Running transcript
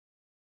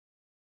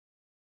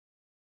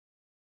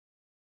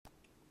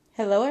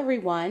Hello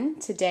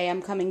everyone. Today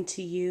I'm coming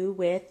to you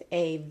with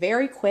a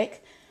very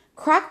quick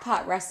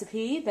crockpot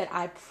recipe that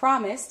I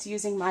promised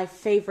using my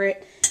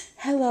favorite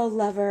Hello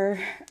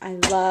Lover. I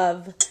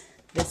love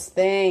this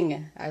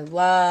thing. I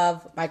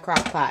love my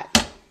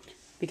crockpot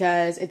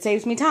because it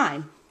saves me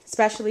time,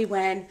 especially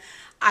when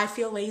I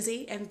feel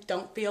lazy and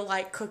don't feel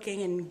like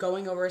cooking and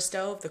going over a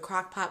stove. The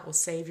crockpot will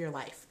save your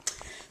life.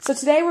 So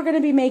today we're going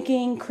to be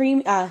making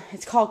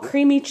it's called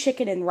creamy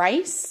chicken and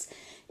rice.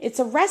 It's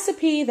a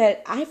recipe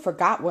that I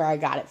forgot where I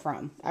got it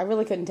from. I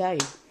really couldn't tell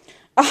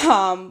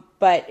you.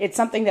 But it's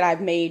something that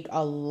I've made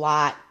a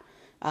lot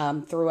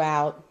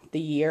throughout the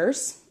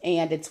years.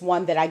 And it's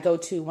one that I go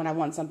to when I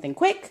want something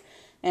quick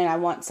and I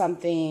want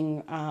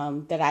something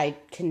that I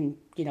can,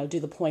 do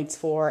the points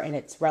for, and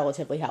it's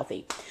relatively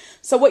healthy.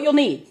 So what you'll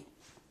need: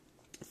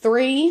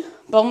 3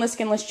 boneless,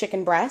 skinless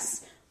chicken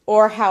breasts,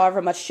 or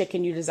however much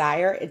chicken you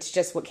desire. It's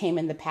just what came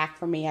in the pack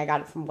for me. I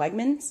got it from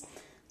Wegmans.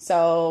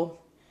 So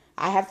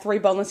I have 3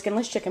 boneless,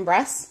 skinless chicken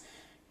breasts.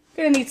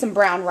 Gonna need some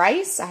brown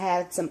rice. I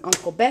had some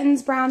Uncle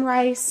Ben's brown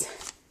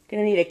rice.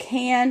 Gonna need a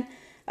can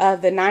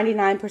of the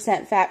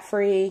 99%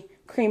 fat-free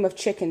cream of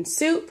chicken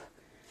soup,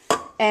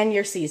 and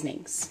your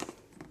seasonings.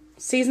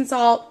 Seasoned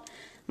salt.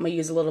 I'm gonna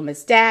use a little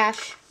Miss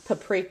Dash,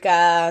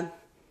 paprika,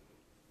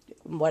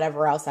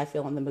 whatever else I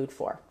feel in the mood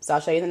for. So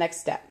I'll show you the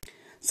next step.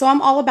 So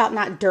I'm all about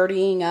not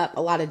dirtying up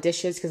a lot of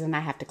dishes because then I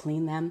have to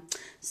clean them.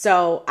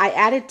 So I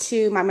added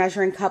to my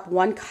measuring cup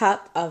 1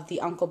 cup of the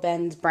Uncle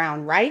Ben's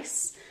brown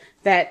rice.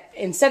 That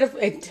instead of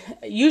it,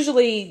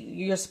 usually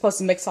you're supposed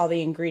to mix all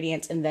the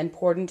ingredients and then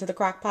pour it into the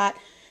crock pot.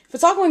 If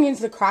it's all going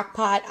into the crock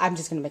pot, I'm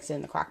just going to mix it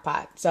in the crock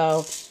pot.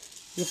 So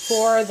you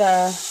pour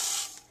the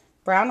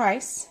brown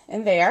rice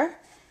in there.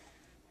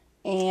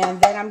 And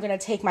then I'm going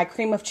to take my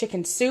cream of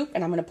chicken soup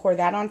and I'm going to pour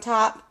that on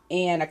top,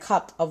 and a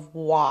cup of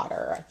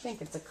water. I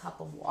think it's a cup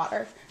of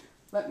water.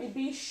 Let me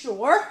be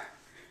sure.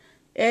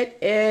 It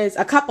is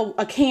a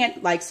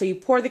can, so you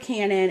pour the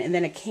can in and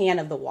then a can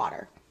of the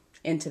water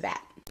into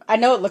that. I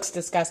know it looks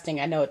disgusting.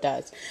 I know it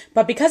does.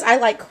 But because I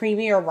like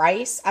creamier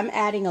rice, I'm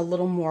adding a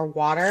little more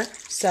water.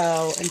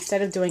 So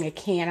instead of doing a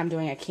can, I'm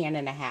doing a can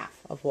and a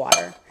half of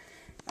water.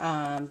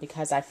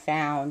 Because I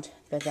found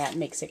that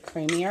makes it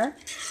creamier.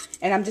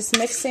 And I'm just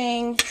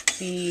mixing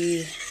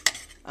the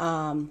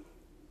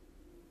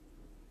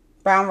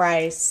brown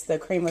rice, the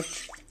cream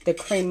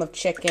of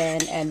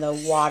chicken, and the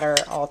water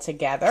all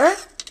together.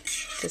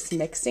 Just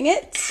mixing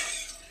it.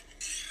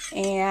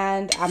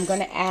 And I'm going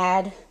to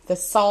add the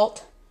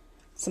salt,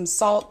 some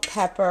salt,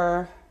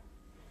 pepper,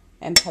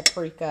 and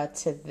paprika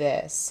to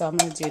this. So I'm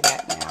going to do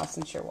that now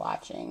since you're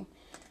watching.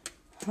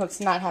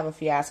 Let's not have a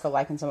fiasco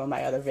like in some of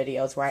my other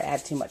videos where I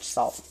add too much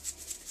salt.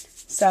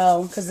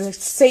 So, because the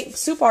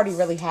soup already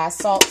really has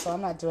salt, so I'm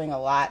not doing a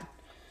lot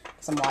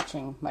because I'm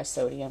watching my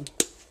sodium.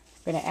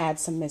 I'm going to add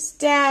some Miss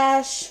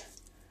Dash,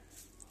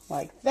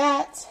 like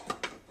that.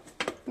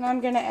 And I'm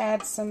going to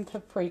add some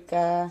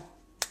paprika,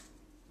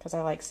 because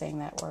I like saying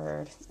that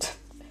word,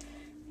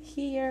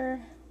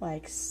 here,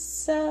 like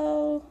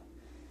so.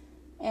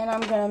 And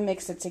I'm going to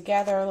mix it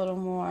together a little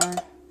more,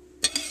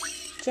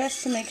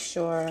 just to make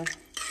sure.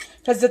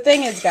 Because the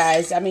thing is,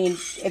 guys, I mean,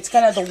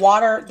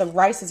 the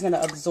rice is going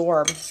to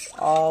absorb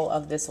all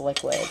of this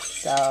liquid.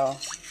 So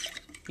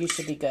you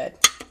should be good.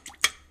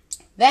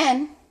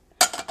 Then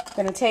I'm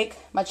going to take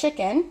my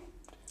chicken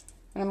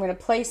and I'm going to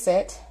place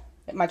it.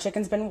 My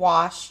chicken's been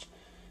washed.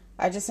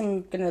 I just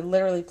am going to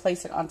literally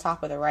place it on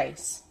top of the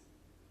rice.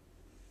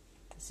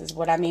 This is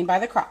what I mean by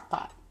the crock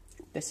pot.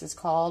 This is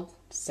called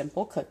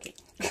simple cooking.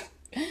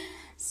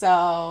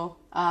 So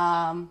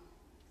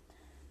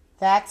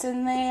that's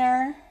in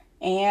there.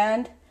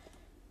 And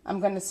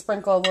I'm going to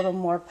sprinkle a little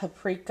more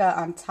paprika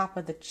on top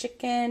of the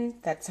chicken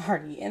that's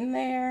already in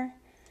there.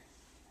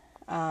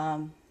 A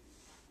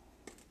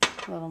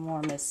little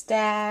more Miss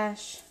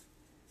Dash.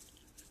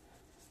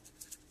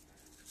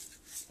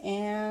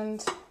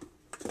 And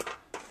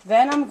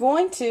then I'm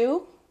going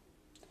to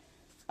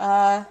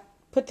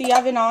put the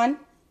oven on.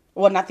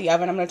 Well, not the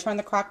oven. I'm going to turn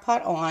the crock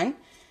pot on.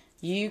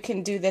 You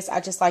can do this. I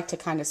just like to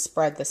kind of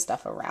spread the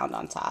stuff around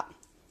on top.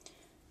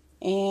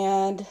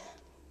 And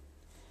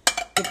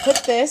you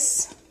put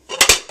this.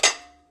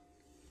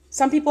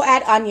 Some people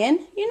add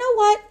onion. You know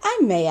what? I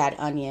may add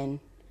onion.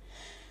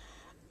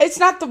 It's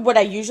not what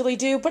I usually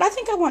do, but I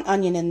think I want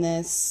onion in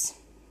this.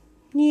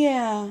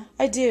 Yeah,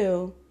 I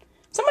do.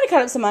 Somebody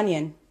cut up some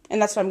onion,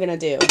 and that's what I'm going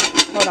to do.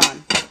 Hold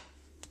on.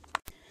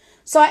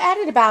 So I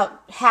added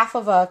about half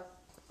of a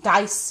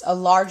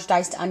large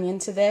diced onion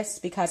to this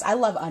because I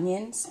love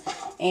onions,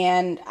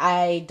 and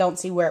I don't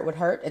see where it would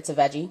hurt. It's a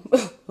veggie.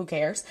 Who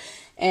cares?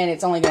 And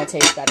it's only going to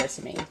taste better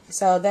to me.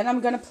 So then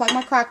I'm going to plug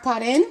my crock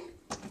pot in.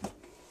 I'm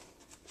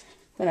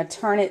going to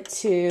turn it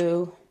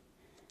to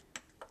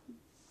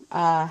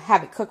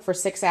have it cook for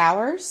 6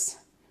 hours.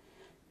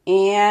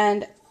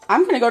 And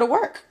I'm going to go to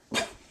work.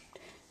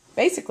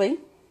 Basically,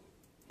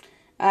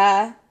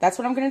 that's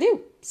what I'm going to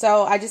do.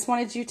 So I just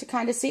wanted you to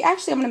kind of see.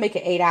 Actually, I'm going to make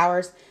it 8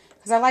 hours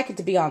because I like it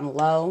to be on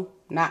low,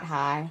 not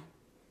high,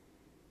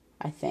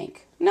 I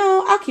think.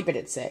 No, I'll keep it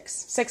at 6.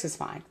 6 is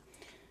fine.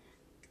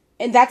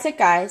 And that's it,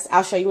 guys.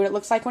 I'll show you what it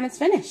looks like when it's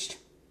finished.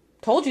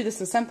 Told you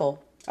this was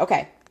simple.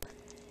 Okay.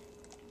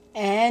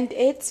 And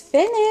it's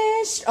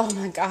finished. Oh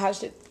my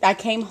gosh. I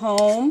came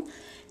home.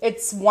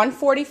 It's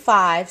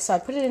 1:45, so I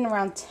put it in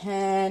around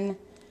 10,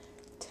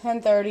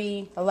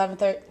 10:30,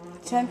 11:30,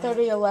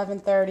 10:30,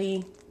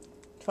 11:30,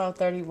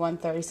 12:30,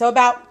 1:30. So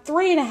about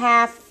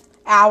 3.5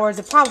 hours.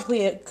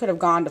 It could have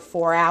gone to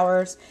 4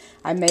 hours.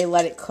 I may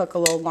let it cook a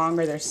little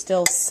longer. There's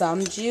still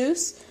some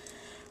juice,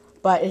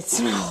 but it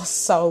smells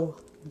so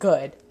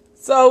good.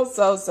 So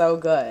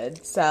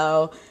good.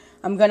 So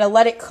I'm going to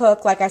let it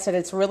cook. Like I said,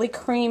 it's really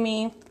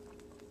creamy.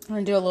 I'm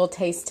going to do a little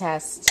taste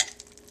test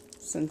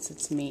since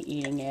it's me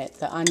eating it.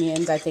 The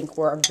onions, I think,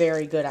 were a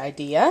very good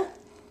idea.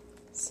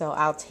 So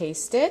I'll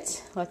taste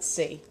it. Let's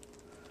see.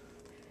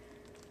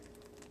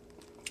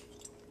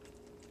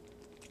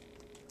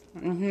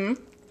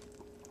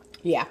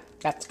 Yeah,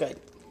 that's good.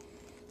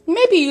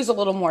 Maybe use a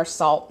little more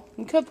salt.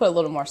 You could put a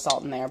little more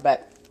salt in there,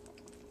 but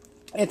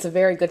it's a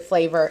very good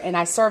flavor. And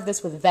I serve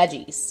this with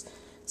veggies.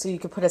 So you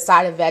could put a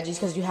side of veggies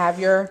because you have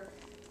your,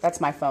 that's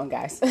my phone,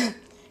 guys.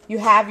 You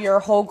have your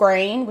whole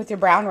grain with your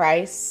brown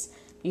rice.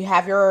 You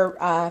have your,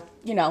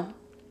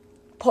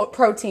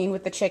 protein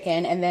with the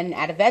chicken, and then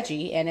add a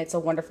veggie, and it's a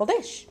wonderful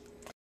dish.